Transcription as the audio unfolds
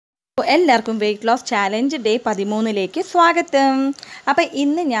എല്ലാവർക്കും weight loss challenge day 13ലേക്ക് സ്വാഗതം. അപ്പോൾ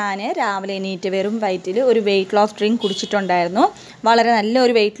ഇന്ന് ഞാൻ രാവിലെ എണീറ്റ് വെറും വയറ്റിൽ ഒരു വെയിറ്റ് ലോസ് ഡ്രിങ്ക് കുടിച്ചിട്ടുണ്ടായിരുന്നു. വളരെ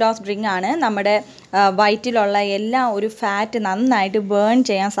നല്ലൊരു വെയിറ്റ് ലോസ് ഡ്രിങ്ക് ആണ്. നമ്മുടെ വയറ്റിലുള്ള എല്ലാ ഒരു ഫാറ്റ് നന്നായിട്ട് ബേൺ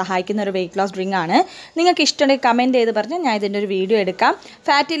ചെയ്യാൻ സഹായിക്കുന്ന ഒരു വെയിറ്റ് ലോസ് ഡ്രിങ്ക് ആണ്. നിങ്ങൾക്ക് ഇഷ്ടമുണ്ടെങ്കിൽ കമൻറ്റ് ചെയ്ത് പറഞ്ഞാൽ ഞാൻ ഇതിൻ്റെ ഒരു വീഡിയോ എടുക്കാം.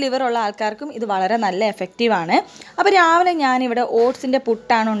 ഫാറ്റി ലിവർ ഉള്ള ആൾക്കാർക്കും ഇത് വളരെ നല്ല എഫക്റ്റീവാണ്. അപ്പോൾ രാവിലെ ഞാനിവിടെ ഓട്സിൻ്റെ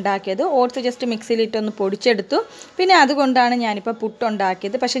പുട്ടാണ് ഉണ്ടാക്കിയത്. Oats just മിക്സിയിലിട്ടൊന്ന് പൊടിച്ചെടുത്തു. പിന്നെ അതുകൊണ്ടാണ് ഞാനിപ്പോൾ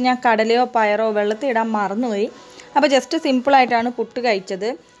പുട്ടുണ്ടാക്കിയത്. പക്ഷേ ഞാൻ കടലയോ പയറോ വെള്ളത്തിൽ ഇടാൻ മറന്നുപോയി. അപ്പോൾ ജസ്റ്റ് സിമ്പിളായിട്ടാണ് പുട്ട് കഴിച്ചത്.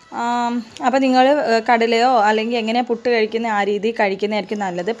 അപ്പോൾ നിങ്ങൾ കടലയോ അല്ലെങ്കിൽ എങ്ങനെ പുട്ട് കഴിക്കുന്ന ആ രീതിയിൽ കഴിക്കുന്നതായിരിക്കും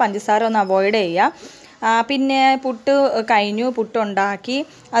നല്ലത്. പഞ്ചസാര ഒന്ന് അവോയ്ഡ് ചെയ്യുക. പിന്നെ പുട്ട് കഴിഞ്ഞു, പുട്ടുണ്ടാക്കി,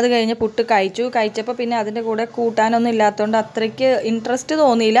 അത് കഴിഞ്ഞ് പുട്ട് കഴിച്ചപ്പോൾ പിന്നെ അതിൻ്റെ കൂടെ കൂട്ടാനൊന്നും ഇല്ലാത്തതുകൊണ്ട് അത്രയ്ക്ക് ഇൻട്രസ്റ്റ്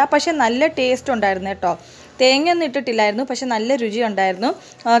തോന്നിയില്ല. പക്ഷേ നല്ല ടേസ്റ്റ് ഉണ്ടായിരുന്നു കേട്ടോ. തേങ്ങയൊന്നും ഇട്ടിട്ടില്ലായിരുന്നു, പക്ഷെ നല്ല രുചി ഉണ്ടായിരുന്നു.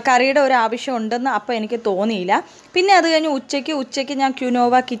 കറിയുടെ ഒരു ആവശ്യം ഉണ്ടെന്ന് അപ്പോൾ എനിക്ക് തോന്നിയില്ല. പിന്നെ അത് കഴിഞ്ഞ് ഉച്ചയ്ക്ക് ഞാൻ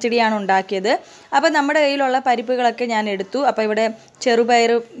ക്യുനോവ കിച്ചടിയാണ് ഉണ്ടാക്കിയത്. അപ്പോൾ നമ്മുടെ കയ്യിലുള്ള പരിപ്പുകളൊക്കെ ഞാൻ എടുത്തു. അപ്പോൾ ഇവിടെ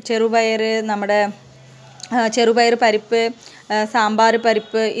ചെറുപയർ നമ്മുടെ ചെറുപയർ പരിപ്പ്, സാമ്പാർ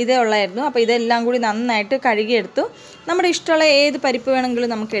പരിപ്പ് ഇതേ ഉള്ളായിരുന്നു. അപ്പോൾ ഇതെല്ലാം കൂടി നന്നായിട്ട് കഴുകിയെടുത്തു. നമ്മുടെ ഇഷ്ടമുള്ള ഏത് പരിപ്പ്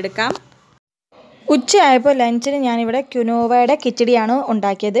വേണമെങ്കിലും നമുക്ക് എടുക്കാം. ഉച്ചയായപ്പോൾ ലഞ്ചിന് ഞാനിവിടെ ക്യുനോവയുടെ കിച്ചടിയാണ്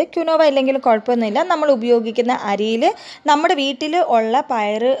ഉണ്ടാക്കിയത്. ക്യുനോവ ഇല്ലെങ്കിലും കുഴപ്പമൊന്നുമില്ല. നമ്മൾ ഉപയോഗിക്കുന്ന അരിയിൽ നമ്മുടെ വീട്ടിൽ ഉള്ള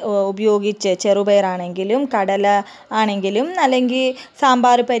പയർ ഉപയോഗിച്ച്, ചെറുപയറാണെങ്കിലും കടല ആണെങ്കിലും അല്ലെങ്കിൽ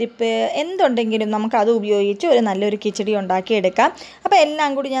സാമ്പാർ പരിപ്പ് എന്തുണ്ടെങ്കിലും നമുക്കത് ഉപയോഗിച്ച് ഒരു നല്ലൊരു കിച്ചടി ഉണ്ടാക്കിയെടുക്കാം. അപ്പോൾ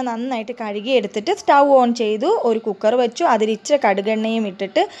എല്ലാം കൂടി ഞാൻ നന്നായിട്ട് കഴുകി എടുത്തിട്ട് സ്റ്റൗ ഓൺ ചെയ്തു. ഒരു കുക്കർ വെച്ചു. അതിൽ ഇച്ചിരി കടുകെണ്ണയും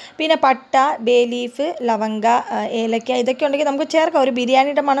ഇട്ടിട്ട് പിന്നെ പട്ട, ബേ ലീഫ്, ലവങ്ക, ഏലക്ക ഇതൊക്കെ ഉണ്ടെങ്കിൽ നമുക്ക് ചേർക്കാം. ഒരു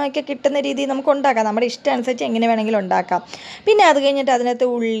ബിരിയാണിയുടെ മണമൊക്കെ കിട്ടുന്ന രീതിയിൽ നമുക്ക് ഉണ്ടാക്കാം. നമ്മുടെ ഇഷ്ടം അനുസരിച്ച് എങ്ങനെ വേണമെങ്കിലും ഉണ്ടാക്കാം. പിന്നെ അത് കഴിഞ്ഞിട്ട് അതിനകത്ത്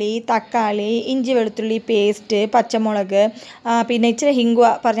ഉള്ളി, തക്കാളി, ഇഞ്ചി വെളുത്തുള്ളി പേസ്റ്റ്, പച്ചമുളക്, പിന്നെ ഇച്ചിരി ഹിംഗ്വ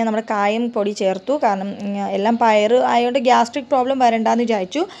പറഞ്ഞാൽ നമ്മുടെ കായം പൊടി ചേർത്തു. കാരണം എല്ലാം പയർ ആയതുകൊണ്ട് ഗ്യാസ്ട്രിക് പ്രോബ്ലം വരണ്ടെന്ന്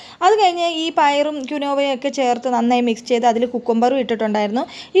വിചാരിച്ചു. അത് കഴിഞ്ഞ് ഈ പയറും ക്യുനോവയും ഒക്കെ ചേർത്ത് നന്നായി മിക്സ് ചെയ്ത് അതിൽ കുക്കുംബറും ഇട്ടിട്ടുണ്ടായിരുന്നു.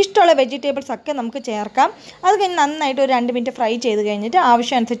 ഇഷ്ടമുള്ള വെജിറ്റബിൾസ് ഒക്കെ നമുക്ക് ചേർക്കാം. അത് കഴിഞ്ഞ് നന്നായിട്ട് ഒരു 2 മിനിറ്റ് ഫ്രൈ ചെയ്ത് കഴിഞ്ഞിട്ട്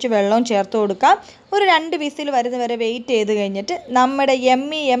ആവശ്യമനുസരിച്ച് വെള്ളവും ചേർത്ത് കൊടുക്കാം. ഒരു 2 വിസിൽ വരുന്നവരെ വെയിറ്റ് ചെയ്ത് കഴിഞ്ഞിട്ട് നമ്മുടെ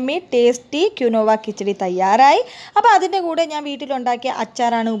യമ്മി ടേസ്റ്റി ക്യുനോവ കിച്ചടി തയ്യാറായി. അപ്പോൾ അതിൻ്റെ കൂടെ ഞാൻ വീട്ടിലുണ്ടാക്കിയ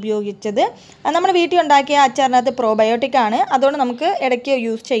അച്ചാറാണ് ഉപയോഗിച്ചത്. നമ്മൾ വീട്ടിലുണ്ടാക്കിയ അച്ചാറിനകത്ത് പ്രോബയോട്ടിക് ആണ്, അതുകൊണ്ട് നമുക്ക് ഇടയ്ക്ക്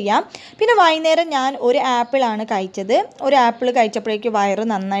യൂസ് ചെയ്യാം. പിന്നെ വൈകുന്നേരം ഞാൻ ഒരു ആപ്പിളാണ് കഴിച്ചത്. ഒരു ആപ്പിൾ കഴിച്ചപ്പോഴേക്ക് വയറ്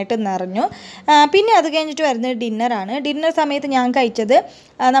നന്നായിട്ട് നിറഞ്ഞു. പിന്നെ അത് കഴിഞ്ഞിട്ട് വരുന്നത് ഡിന്നറാണ്. ഡിന്നർ സമയത്ത് ഞാൻ കഴിച്ചത്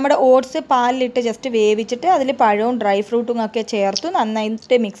നമ്മുടെ ഓട്സ് പാലിലിട്ട് ജസ്റ്റ് വേവിച്ചിട്ട് അതിൽ പഴവും ഡ്രൈ ഫ്രൂട്ടും ഒക്കെ ചേർത്ത്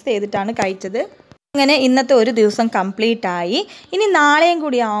നന്നായിട്ട് മിക്സ് ചെയ്തിട്ടാണ് കഴിച്ചത്. അങ്ങനെ ഇന്നത്തെ ഒരു ദിവസം കംപ്ലീറ്റ് ആയി. ഇനി നാളെയും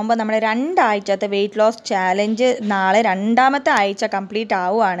കൂടി ആകുമ്പോൾ നമ്മുടെ 2 ആഴ്ചത്തെ വെയിറ്റ് ലോസ് ചാലഞ്ച് നാളെ 2ാമത്തെ ആഴ്ച കംപ്ലീറ്റ്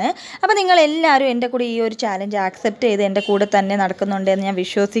ആവുകയാണ്. അപ്പോൾ നിങ്ങളെല്ലാവരും എൻ്റെ കൂടെ ഈ ഒരു ചാലഞ്ച് ആക്സെപ്റ്റ് ചെയ്ത് എൻ്റെ കൂടെ തന്നെ നടക്കുന്നുണ്ടെന്ന് ഞാൻ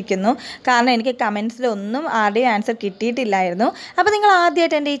വിശ്വസിക്കുന്നു. കാരണം എനിക്ക് കമൻസിലൊന്നും ആരുടെയും ആൻസർ കിട്ടിയിട്ടില്ലായിരുന്നു. അപ്പോൾ നിങ്ങൾ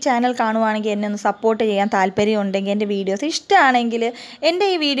ആദ്യമായിട്ട് എൻ്റെ ഈ ചാനൽ കാണുവാണെങ്കിൽ എന്നെ ഒന്ന് സപ്പോർട്ട് ചെയ്യാൻ താല്പര്യമുണ്ടെങ്കിൽ, എൻ്റെ വീഡിയോസ് ഇഷ്ടമാണെങ്കിൽ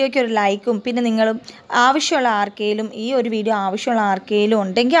എൻ്റെ ഈ വീഡിയോയ്ക്ക് ഒരു ലൈക്കും, പിന്നെ നിങ്ങളും ആവശ്യമുള്ള ആർക്കെങ്കിലും ഈ ഒരു വീഡിയോ ആവശ്യമുള്ള ആർക്കെങ്കിലും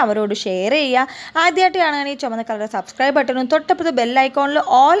ഉണ്ടെങ്കിൽ അവരോട് ഷെയർ ചെയ്യുക. ആദ്യമായിട്ട് കാണുകയാണെങ്കിൽ ചുമന്ന കളർ സബ്സ്ക്രൈബ് ബട്ടണും തൊട്ടപ്പുറത്ത് ബെൽ ഐക്കോണിൽ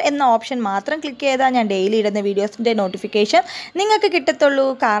ഓൾ എന്ന ഓപ്ഷൻ മാത്രം ക്ലിക്ക് ചെയ്താൽ ഞാൻ ഡെയിലി ഇടുന്ന വീഡിയോസിൻ്റെ നോട്ടിഫിക്കേഷൻ നിങ്ങൾക്ക് കിട്ടത്തുള്ളൂ.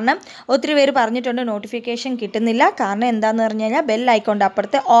 കാരണം ഒത്തിരി പേര് പറഞ്ഞിട്ടുണ്ട് നോട്ടിഫിക്കേഷൻ കിട്ടുന്നില്ല. കാരണം എന്താണെന്ന് പറഞ്ഞു കഴിഞ്ഞാൽ ബെൽ ഐക്കോണിൻ്റെ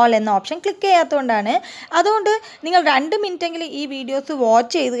അപ്പുറത്തെ ഓൾ എന്ന ഓപ്ഷൻ ക്ലിക്ക് ചെയ്യാത്തതുകൊണ്ടാണ്. അതുകൊണ്ട് നിങ്ങൾ 2 മിനിറ്റെങ്കിലും ഈ വീഡിയോസ്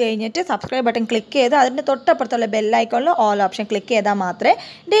വാച്ച് ചെയ്ത് കഴിഞ്ഞിട്ട് സബ്സ്ക്രൈബ് ബട്ടൺ ക്ലിക്ക് ചെയ്ത് അതിൻ്റെ തൊട്ടപ്പുറത്തുള്ള ബെൽ ഐക്കോണിൽ ഓൾ ഓപ്ഷൻ ക്ലിക്ക് ചെയ്താൽ മാത്രമേ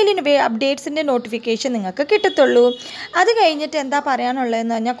ഡെയിലി അപ്ഡേറ്റ്സിൻ്റെ നോട്ടിഫിക്കേഷൻ നിങ്ങൾക്ക് കിട്ടത്തുള്ളൂ. അത് കഴിഞ്ഞിട്ട് എന്താ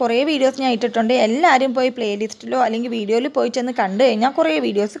പറയാനുള്ളതെന്ന് പറഞ്ഞാൽ കുറേ വീഡിയോസ് ഞാൻ ഇട്ടിട്ടുണ്ട്. എല്ലാവരും പോയി പ്ലേലിസ്റ്റിലോ അല്ലെങ്കിൽ വീഡിയോയിൽ പോയി ചെന്ന് കണ്ടു കഴിഞ്ഞാൽ കുറേ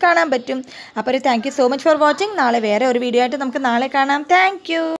വീഡിയോസ് കാണാൻ പറ്റും. അപ്പോൾ thank you so much for watching. നാളെ വേറെ ഒരു വീഡിയോ ആയിട്ട് നമുക്ക് നാളെ കാണാം. Thank you.